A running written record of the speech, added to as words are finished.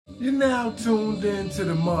You're now tuned in to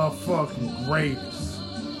the motherfucking greatest,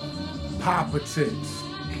 Politics,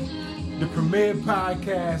 the premier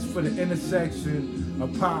podcast for the intersection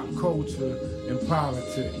of pop culture and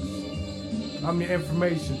politics. I'm your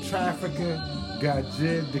information trafficker,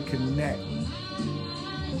 Gajid the Kidnap.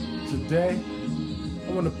 Today,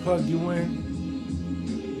 I want to plug you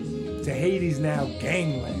in to Haiti's now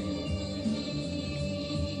Gangland.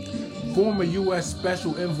 Former U.S.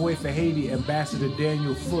 Special Envoy for Haiti, Ambassador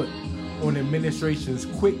Daniel Foote, on the administration's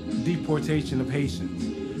quick deportation of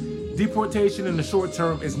Haitians. Deportation in the short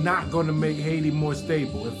term is not going to make Haiti more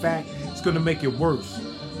stable. In fact, it's going to make it worse.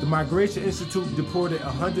 The Migration Institute deported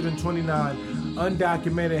 129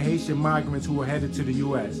 undocumented Haitian migrants who were headed to the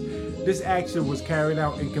U.S. This action was carried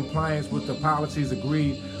out in compliance with the policies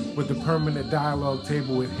agreed with the Permanent Dialogue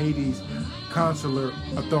Table with Haiti's consular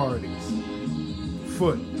authorities.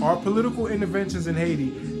 Our political interventions in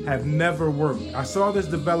Haiti have never worked. I saw this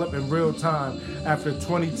develop in real time after the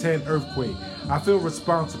 2010 earthquake. I feel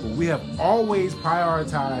responsible. We have always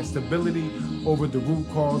prioritized stability over the root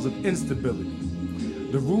cause of instability.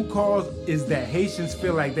 The root cause is that Haitians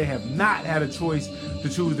feel like they have not had a choice to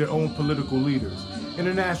choose their own political leaders.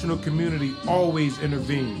 International community always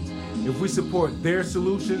intervenes. If we support their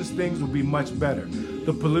solutions, things will be much better.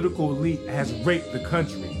 The political elite has raped the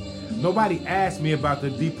country. Nobody asked me about the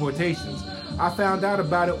deportations. I found out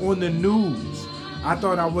about it on the news. I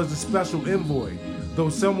thought I was a special envoy, though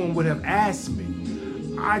someone would have asked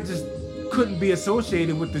me. I just couldn't be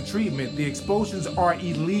associated with the treatment. The expulsions are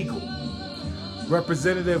illegal.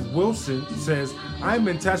 Representative Wilson says, I'm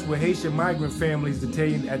in touch with Haitian migrant families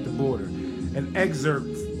detained at the border. An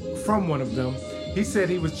excerpt from one of them, he said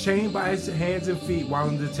he was chained by his hands and feet while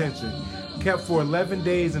in detention, kept for 11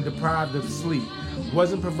 days and deprived of sleep,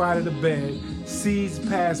 wasn't provided a bed, seized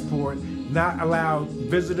passport, not allowed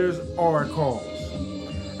visitors or calls.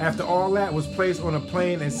 After all that, was placed on a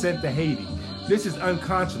plane and sent to Haiti. This is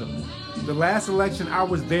unconscionable. The last election I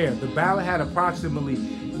was there, the ballot had approximately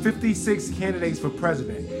 56 candidates for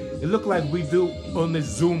president. It looked like we do on this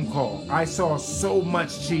Zoom call. I saw so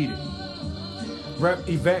much cheating. Rep.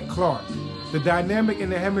 Yvette Clark. The dynamic in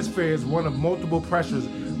the hemisphere is one of multiple pressures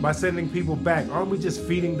by sending people back. Aren't we just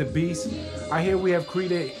feeding the beast? I hear we have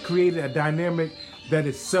created a dynamic that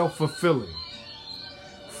is self-fulfilling.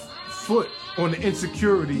 Foot on the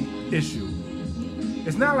insecurity issue.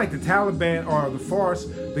 It's not like the Taliban are the farce.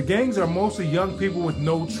 The gangs are mostly young people with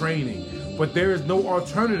no training, but there is no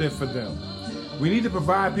alternative for them. We need to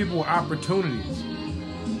provide people with opportunities.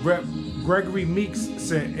 Rep. Gregory Meeks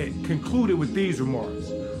concluded with these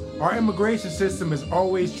remarks. Our immigration system has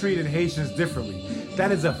always treated Haitians differently.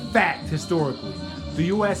 That is a fact historically. The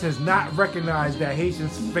U.S. has not recognized that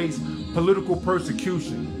Haitians face political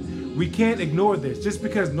persecution. We can't ignore this. Just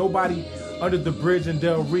because nobody under the bridge in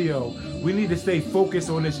Del Rio, we need to stay focused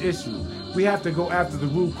on this issue. We have to go after the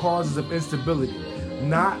root causes of instability,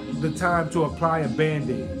 not the time to apply a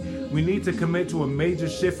Band-Aid. We need to commit to a major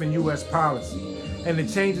shift in U.S. policy, and the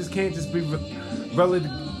changes can't just be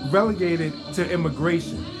relegated to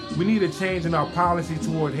immigration. We need a change in our policy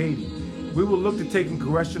toward Haiti. We will look to taking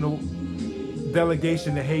congressional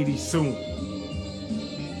delegation to Haiti soon.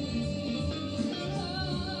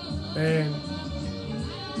 And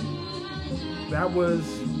that was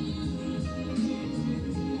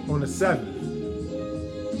on the 7th.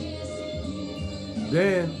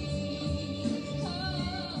 Then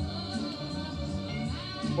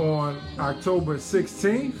on October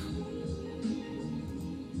 16th,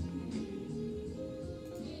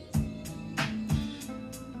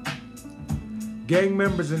 gang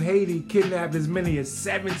members in Haiti kidnapped as many as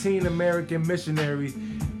 17 American missionaries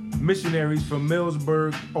from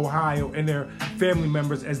Millsburg, Ohio, and their family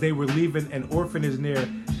members as they were leaving an orphanage near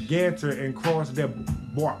Ganter and crossed their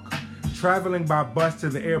Bois, traveling by bus to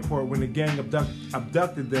the airport when the gang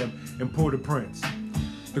abducted them in Port-au-Prince.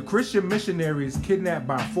 The Christian missionaries kidnapped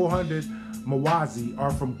by 400 Mawazi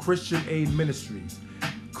are from Christian Aid Ministries.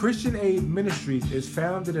 Christian Aid Ministries is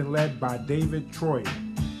founded and led by David Troyer.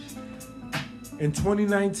 In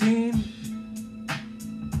 2019,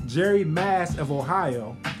 Jerry Mass of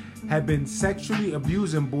Ohio had been sexually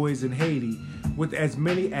abusing boys in Haiti, with as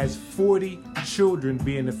many as 40 children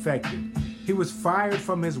being affected. He was fired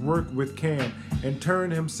from his work with CAM and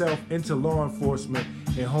turned himself into law enforcement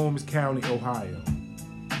in Holmes County, Ohio.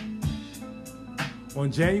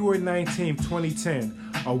 On January 19, 2010,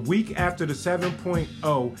 a week after the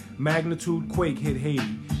 7.0 magnitude quake hit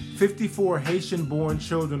Haiti, 54 Haitian-born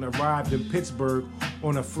children arrived in Pittsburgh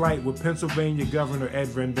on a flight with Pennsylvania Governor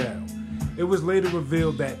Ed Rendell. It was later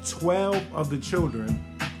revealed that 12 of the children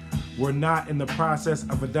were not in the process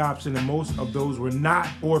of adoption, and most of those were not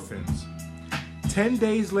orphans. 10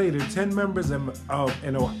 days later, 10 members of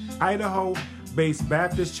an Idaho-based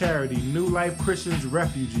Baptist charity, New Life Christians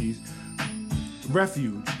Refuge,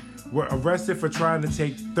 were arrested for trying to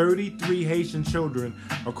take 33 Haitian children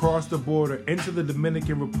across the border into the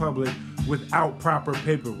Dominican Republic without proper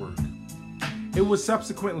paperwork. It was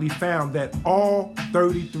subsequently found that all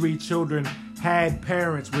 33 children had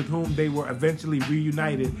parents with whom they were eventually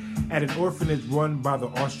reunited at an orphanage run by the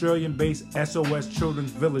Australian-based SOS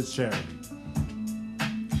Children's Village charity.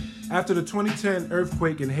 After the 2010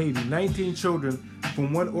 earthquake in Haiti, 19 children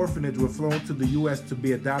from one orphanage were flown to the U.S. to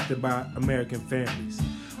be adopted by American families.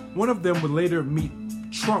 One of them would later meet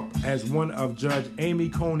Trump as one of Judge Amy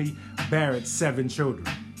Coney Barrett's 7 children.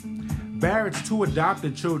 Barrett's 2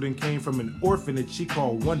 adopted children came from an orphanage she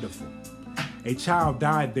called Wonderful. A child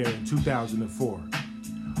died there in 2004.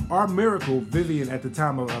 Our miracle, Vivian, at the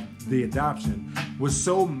time of the adoption, was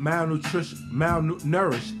so malnourished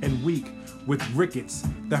and weak with rickets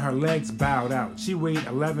that her legs bowed out. She weighed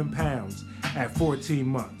 11 pounds at 14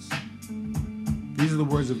 months. These are the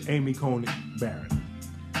words of Amy Coney Barrett.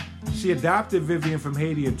 She adopted Vivian from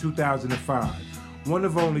Haiti in 2005, one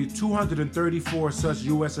of only 234 such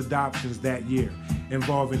U.S. adoptions that year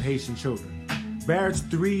involving Haitian children. Barrett's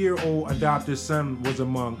 3-year-old adopted son was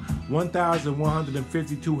among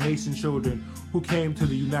 1,152 Haitian children who came to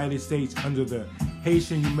the United States under the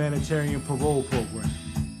Haitian Humanitarian Parole Program.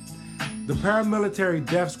 The paramilitary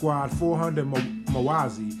death squad 400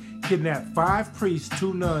 Mawazi kidnapped 5 priests,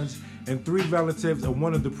 2 nuns, and 3 relatives of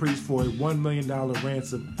one of the priests for a $1 million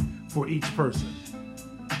ransom for each person.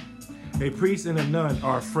 A priest and a nun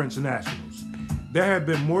are French nationals. There have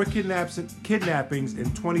been more kidnappings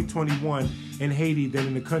in 2021 in Haiti than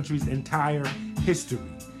in the country's entire history.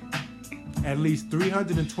 At least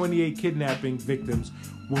 328 kidnapping victims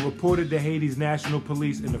were reported to Haiti's national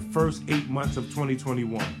police in the first 8 months of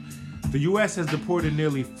 2021. The U.S. has deported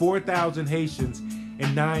nearly 4,000 Haitians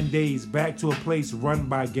in 9 days back to a place run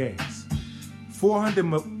by gangs. 400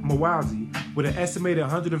 Mawazi, with an estimated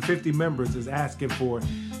 150 members, is asking for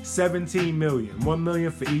 $17 million, $1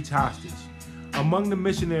 million for each hostage. Among the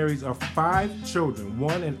missionaries are 5 children,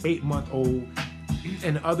 1 and 8-month-old,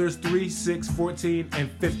 and others 3, 6, 14, and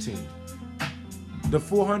 15. The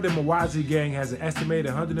 400 Mawazi gang has an estimated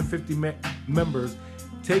 150 members,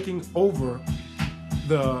 taking over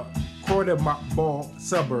the Cordoba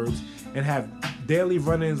suburbs and have daily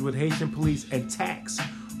run-ins with Haitian police and tax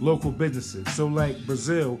local businesses. So like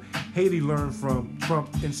Brazil, Haiti learned from Trump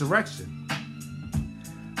insurrection.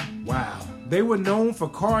 Wow. They were known for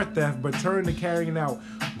car theft but turned to carrying out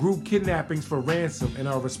group kidnappings for ransom and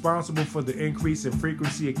are responsible for the increase in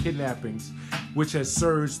frequency of kidnappings, which has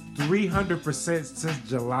surged 300% since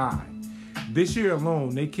July. This year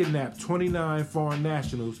alone, they kidnapped 29 foreign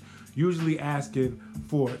nationals, usually asking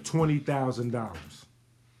for $20,000.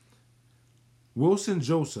 Wilson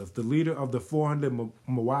Joseph, the leader of the 400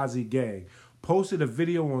 Mawazi gang, posted a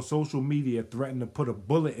video on social media threatening to put a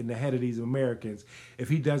bullet in the head of these Americans if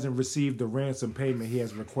he doesn't receive the ransom payment he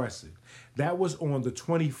has requested. That was on the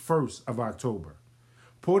 21st of October.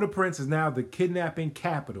 Port-au-Prince is now the kidnapping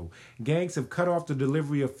capital. Gangs have cut off the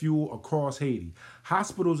delivery of fuel across Haiti.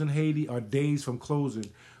 Hospitals in Haiti are days from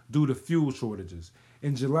closing due to fuel shortages.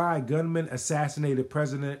 In July, gunmen assassinated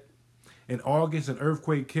President. In August, an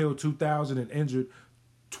earthquake killed 2,000 and injured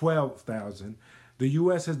 12,000. The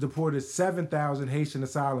U.S. has deported 7,000 Haitian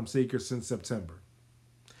asylum seekers since September.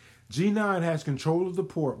 G9 has control of the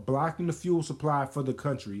port, blocking the fuel supply for the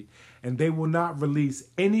country, and they will not release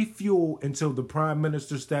any fuel until the Prime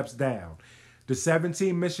Minister steps down. The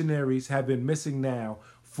 17 missionaries have been missing now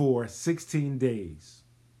for 16 days.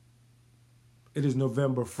 It is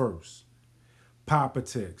November 1st.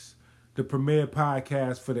 Politics, the premier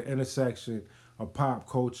podcast for the intersection of pop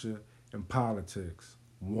culture and politics.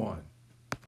 1.